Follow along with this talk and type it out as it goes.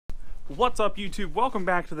What's up, YouTube? Welcome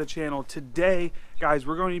back to the channel. Today, guys,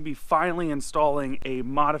 we're going to be finally installing a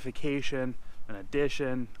modification, an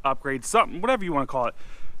addition, upgrade, something, whatever you want to call it,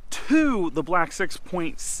 to the Black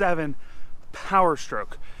 6.7 Power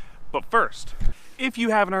Stroke. But first, if you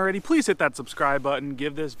haven't already, please hit that subscribe button,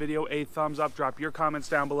 give this video a thumbs up, drop your comments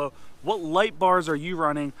down below. What light bars are you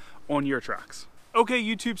running on your trucks? Okay,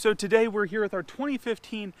 YouTube, so today we're here with our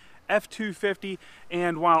 2015 F250,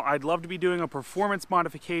 and while I'd love to be doing a performance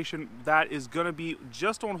modification, that is going to be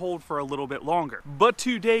just on hold for a little bit longer. But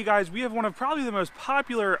today, guys, we have one of probably the most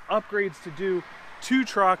popular upgrades to do to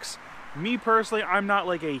trucks. Me personally, I'm not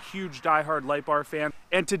like a huge diehard light bar fan,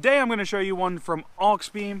 and today I'm going to show you one from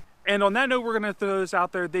auxbeam. And on that note, we're going to throw this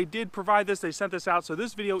out there. They did provide this, they sent this out, so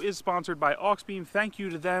this video is sponsored by auxbeam. Thank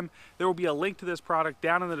you to them. There will be a link to this product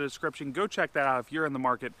down in the description. Go check that out if you're in the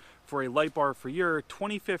market for a light bar for your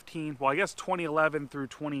 2015, well, I guess 2011 through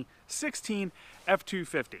 2016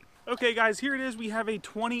 F250. Okay, guys, here it is. We have a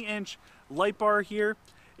 20-inch light bar here.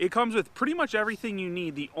 It comes with pretty much everything you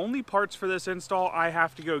need. The only parts for this install I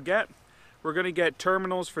have to go get, we're going to get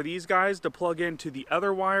terminals for these guys to plug into the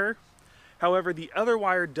other wire. However, the other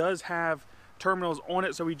wire does have terminals on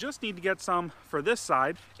it, so we just need to get some for this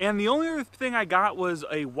side. And the only other thing I got was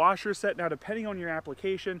a washer set. Now, depending on your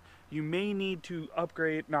application, you may need to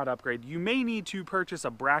you may need to purchase a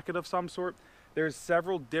bracket of some sort. There's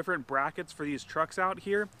several different brackets for these trucks out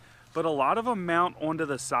here, but a lot of them mount onto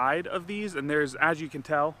the side of these, and there's, as you can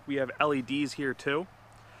tell, we have LEDs here too.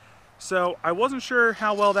 So I wasn't sure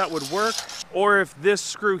how well that would work, or if this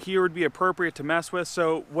screw here would be appropriate to mess with.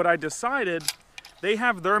 So what I decided, they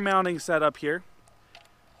have their mounting set up here,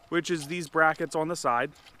 which is these brackets on the side,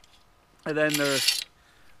 and then they're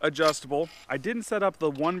adjustable. I didn't set up the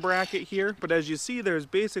one bracket here, but as you see, there's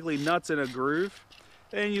basically nuts in a groove,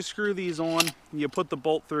 and you screw these on, and you put the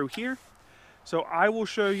bolt through here. So I will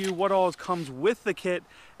show you what all comes with the kit,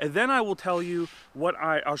 and then I will tell you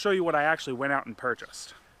I'll show you what I actually went out and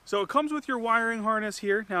purchased. So it comes with your wiring harness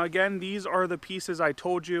here. Now again, these are the pieces I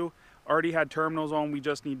told you already had terminals on. We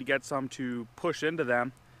just need to get some to push into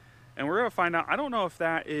them. And we're gonna find out, I don't know if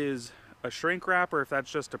that is a shrink wrap or if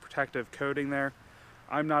that's just a protective coating there.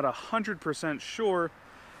 I'm not 100% sure.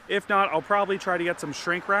 If not, I'll probably try to get some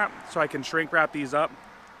shrink wrap so I can shrink wrap these up.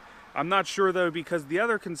 I'm not sure though, because the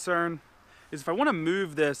other concern is if I wanna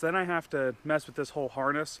move this, then I have to mess with this whole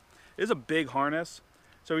harness. It is a big harness.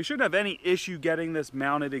 So we shouldn't have any issue getting this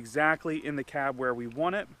mounted exactly in the cab where we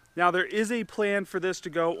want it. Now there is a plan for this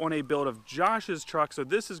to go on a build of Josh's truck, so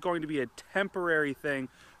this is going to be a temporary thing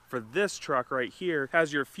for this truck right here.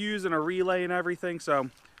 Has your fuse and a relay and everything,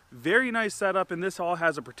 so very nice setup, and this all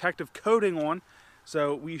has a protective coating on,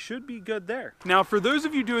 so we should be good there. Now for those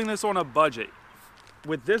of you doing this on a budget,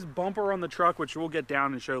 with this bumper on the truck, which we'll get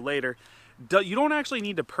down and show later, you don't actually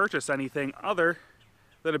need to purchase anything other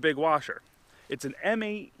than a big washer. It's an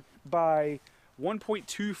M8 by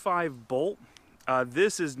 1.25 bolt.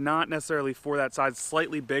 This is not necessarily for that size,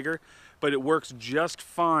 slightly bigger, but it works just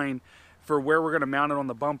fine for where we're gonna mount it on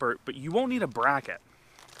the bumper, but you won't need a bracket.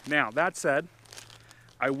 Now, that said,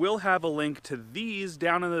 I will have a link to these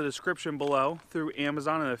down in the description below through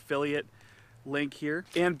Amazon, an affiliate link here.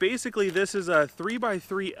 And basically this is a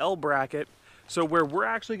 3x3 L bracket, so where we're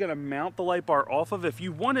actually gonna mount the light bar off of, if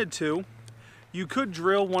you wanted to, you could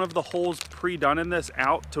drill one of the holes pre-done in this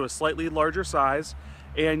out to a slightly larger size,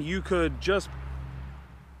 and you could just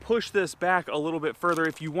push this back a little bit further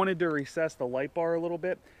if you wanted to recess the light bar a little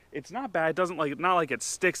bit. It's not bad. It doesn't not like it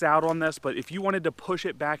sticks out on this, but if you wanted to push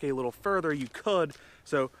it back a little further, you could.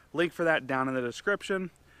 So link for that down in the description.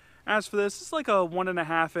 As for this, it's like a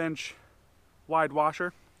 1.5 inch wide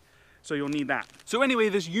washer, so you'll need that. So anyway,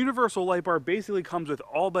 this universal light bar basically comes with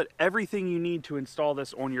all but everything you need to install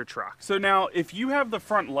this on your truck. So now, if you have the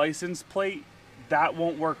front license plate, that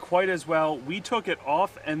won't work quite as well. We took it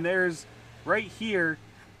off, and there's right here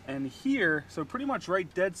and here, so pretty much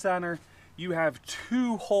right dead center, you have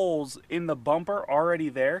 2 holes in the bumper already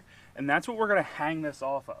there, and that's what we're gonna hang this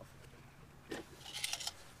off of.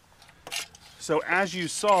 So as you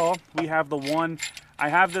saw, we have the one, I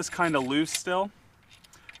have this kind of loose still,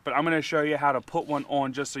 but I'm gonna show you how to put one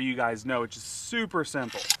on just so you guys know. It's just super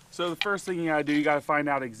simple. So the first thing you gotta do, you gotta find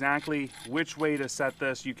out exactly which way to set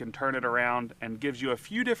this. You can turn it around, and gives you a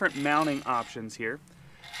few different mounting options here.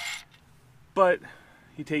 But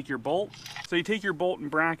you take your bolt. So you take your bolt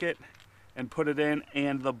and bracket and put it in,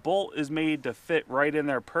 and the bolt is made to fit right in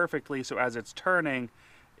there perfectly, so as it's turning,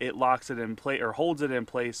 it locks it in place, or holds it in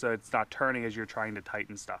place, so it's not turning as you're trying to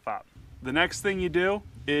tighten stuff up. The next thing you do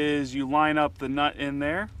is you line up the nut in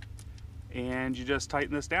there, and you just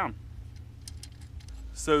tighten this down.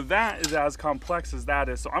 So that is as complex as that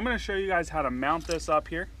is. So I'm going to show you guys how to mount this up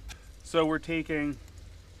here. So we're taking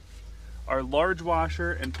our large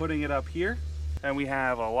washer and putting it up here, and we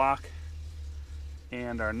have a lock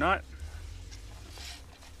and our nut.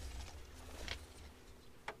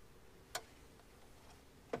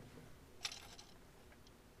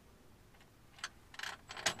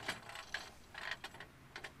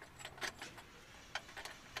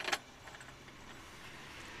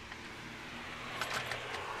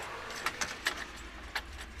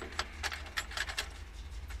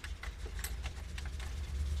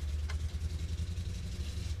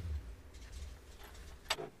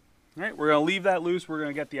 All right, we're gonna leave that loose. We're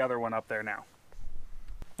gonna get the other one up there now.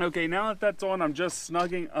 Okay, now that that's on, I'm just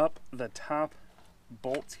snugging up the top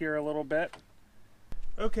bolts here a little bit.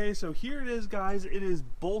 Okay, so here it is, guys. It is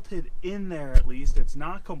bolted in there at least. It's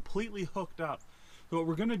not completely hooked up. So what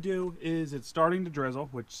we're gonna do is, it's starting to drizzle,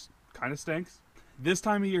 which kind of stinks. This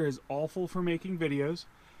time of year is awful for making videos,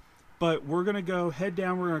 but we're gonna go head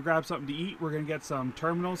down. We're gonna grab something to eat. We're gonna get some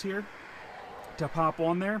terminals here to pop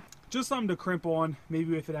on there. Just something to crimp on.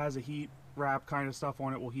 Maybe if it has a heat wrap kind of stuff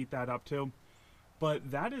on it, we'll heat that up too.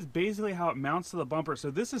 But that is basically how it mounts to the bumper. So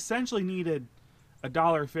this essentially needed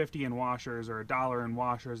 $1.50 in washers or $1 in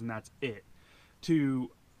washers, and that's it,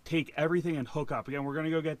 to take everything and hook up. Again, we're going to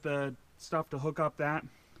go get the stuff to hook up that,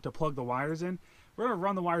 to plug the wires in. We're going to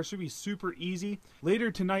run the wires. Should be super easy.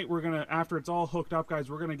 Later tonight, we're going to, after it's all hooked up, guys,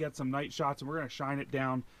 we're going to get some night shots, and we're going to shine it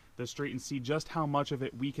down the street and see just how much of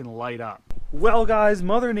it we can light up. Well, guys,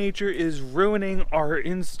 Mother Nature is ruining our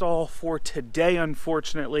install for today,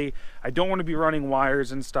 unfortunately. I don't want to be running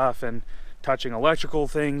wires and stuff and touching electrical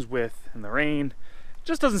things in the rain.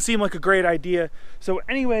 Just doesn't seem like a great idea. So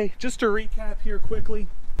anyway, just to recap here quickly,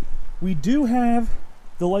 we do have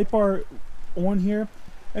the light bar on here,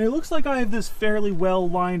 and it looks like I have this fairly well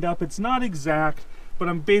lined up. It's not exact, but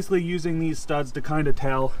I'm basically using these studs to kind of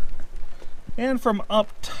tell. And from up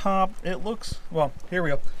top, it looks, well, here we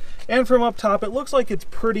go. And from up top, it looks like it's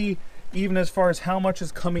pretty even as far as how much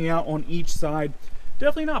is coming out on each side.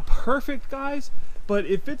 Definitely not perfect, guys, but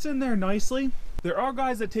it fits in there nicely. There are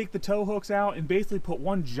guys that take the tow hooks out and basically put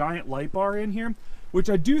one giant light bar in here, which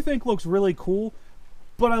I do think looks really cool,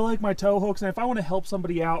 but I like my tow hooks, and if I want to help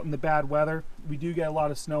somebody out in the bad weather, we do get a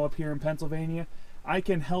lot of snow up here in Pennsylvania, I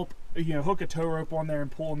can help, you know, hook a tow rope on there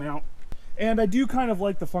and pull them out. And I do kind of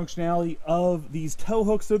like the functionality of these tow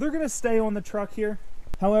hooks, so they're going to stay on the truck here.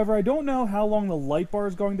 However, I don't know how long the light bar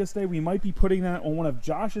is going to stay. We might be putting that on one of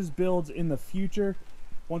Josh's builds in the future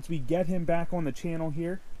once we get him back on the channel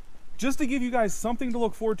here. Just to give you guys something to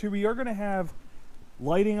look forward to, we are going to have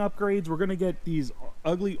lighting upgrades. We're going to get these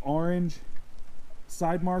ugly orange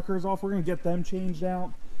side markers off. We're going to get them changed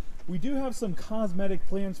out. We do have some cosmetic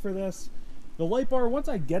plans for this. The light bar, once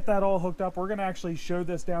I get that all hooked up, we're going to actually show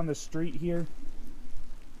this down the street here.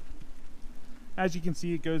 As you can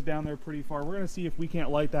see, it goes down there pretty far. We're going to see if we can't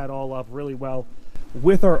light that all up really well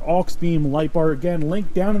with our auxbeam light bar. Again,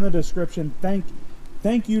 link down in the description.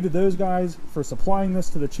 Thank you to those guys for supplying this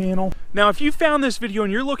to the channel. Now, if you found this video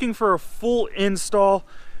and you're looking for a full install,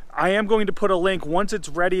 I am going to put a link. Once it's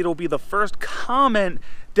ready, it'll be the first comment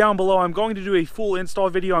down below. I'm going to do a full install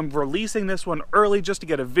video. I'm releasing this one early just to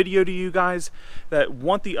get a video to you guys that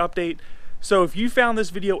want the update. So if you found this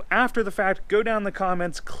video after the fact, go down in the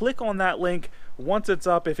comments, click on that link. Once it's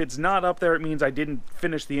up, if it's not up there, it means I didn't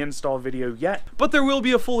finish the install video yet. But there will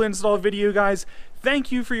be a full install video, guys.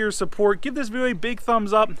 Thank you for your support. Give this video a big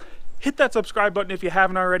thumbs up. Hit that subscribe button if you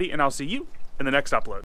haven't already, and I'll see you in the next upload.